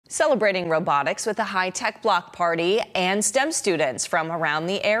Celebrating robotics with a high-tech block party and STEM students from around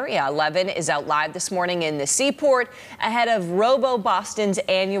the area. Levin is out live this morning in the Seaport ahead of Boston's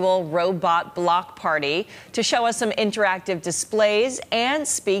annual Robot Block Party to show us some interactive displays and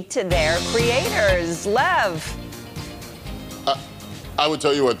speak to their creators. Lev. I would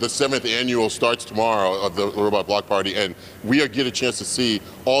tell you what, the 7th annual starts tomorrow of the Robot Block Party, and we get a chance to see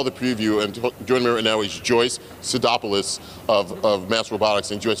all the preview. And joining me right now is Joyce Sidopoulos of Mass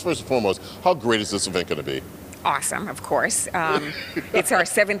Robotics. And Joyce, first and foremost, how great is this event going to be? Awesome, of course. It's our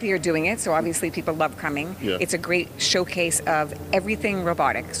 7th year doing it, so obviously people love coming. Yeah. It's a great showcase of everything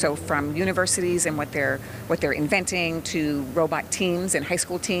robotic. So from universities and what they're inventing, to robot teams and high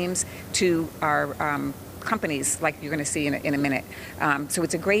school teams, to our companies like you're going to see in a minute. So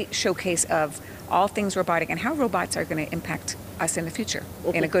it's a great showcase of all things robotic and how robots are going to impact us in the future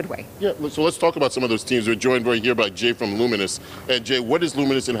in a good way. Yeah, so let's talk about some of those teams. We're joined right here by Jay from Luminous. And Jay, what is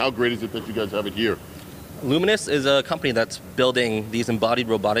Luminous and how great is it that you guys have it here? Luminous is a company that's building these embodied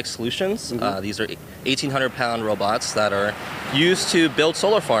robotic solutions. These are 1,800-pound robots that are used to build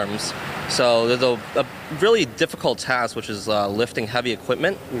solar farms. So there's a really difficult task, which is lifting heavy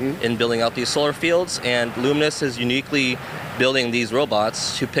equipment in building out these solar fields. And Luminous is uniquely building these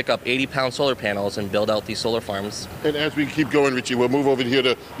robots to pick up 80-pound solar panels and build out these solar farms. And as we keep going, Richie, we'll move over here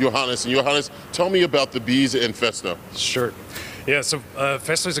to Johannes. And Johannes, tell me about the bees and Festa. Sure. Yeah, so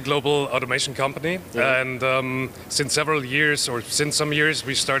Festa is a global automation company, and since several years, or since some years,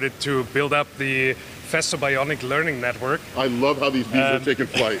 we started to build up the Festa Bionic Learning Network. I love how these bees are taking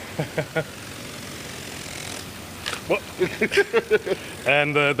flight.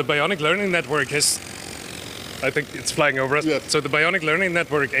 And the Bionic Learning Network has, I think it's flying over us. Yeah. So the Bionic Learning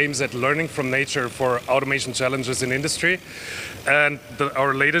Network aims at learning from nature for automation challenges in industry. And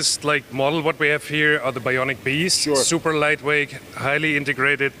our latest model, what we have here, are the Bionic Bees. Sure. Super lightweight, highly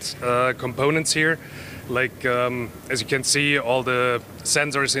integrated components here. As you can see, all the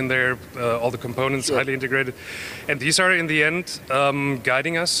sensors in there, all the components highly integrated. And these are, in the end,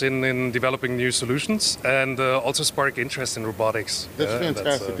 guiding us in developing new solutions and also spark interest in robotics. That's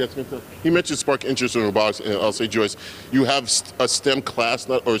fantastic. That's fantastic. You mentioned spark interest in robotics, and I'll say, Joyce, you have a STEM class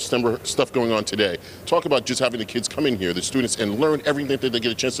or STEM stuff going on today. Talk about just having the kids come in here, the students, and learn everything that they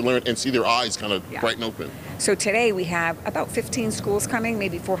get a chance to learn and see their eyes kind of brighten open. So today we have about 15 schools coming,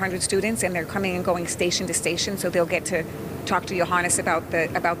 maybe 400 students, and they're coming and going station to station, so they'll get to talk to Johannes about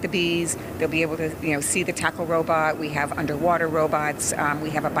the bees. They'll be able to see the tackle robot. We have underwater robots.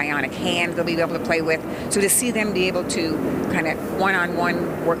 We have a bionic hand they'll be able to play with. So to see them be able to kind of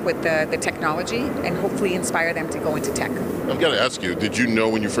one-on-one work with the technology and hopefully inspire them to go into tech. I've got to ask you, did you know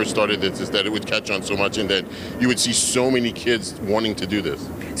when you first started this that it would catch on so much and that you would see so many kids wanting to do this?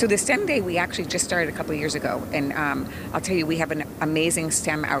 So the STEM Day we actually just started a couple of years ago, and I'll tell you, we have an amazing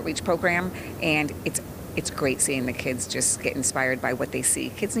STEM outreach program, and it's great seeing the kids just get inspired by what they see.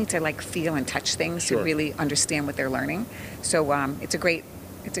 Kids need to feel and touch things to really understand what they're learning. So it's a great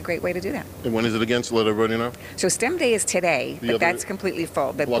way to do that. And when is it again, so let everybody know? So STEM Day is today, but that's completely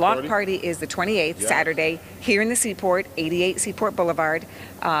full. The block party is the 28th, Saturday, here in the Seaport, 88 Seaport Boulevard.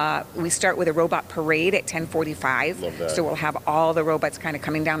 We start with a robot parade at 10:45. Love that. So we'll have all the robots kind of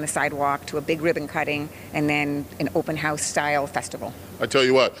coming down the sidewalk to a big ribbon cutting, and then an open house style festival. I tell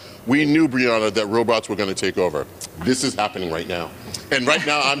you what, we knew, Brianna, that robots were going to take over. This is happening right now. And right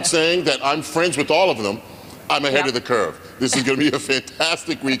now I'm saying that I'm friends with all of them. I'm ahead of the curve. This is going to be a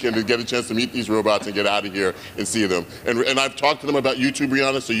fantastic weekend to get a chance to meet these robots and get out of here and see them. And I've talked to them about you too,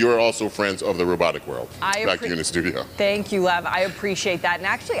 Brianna, so you're also friends of the robotic world. Back to you in the studio. Thank you, Lev. I appreciate that. And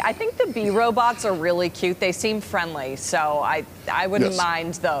actually, I think the bee robots are really cute. They seem friendly, so I wouldn't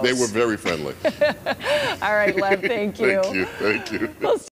mind those. They were very friendly. All right, Lev, thank you. Thank you.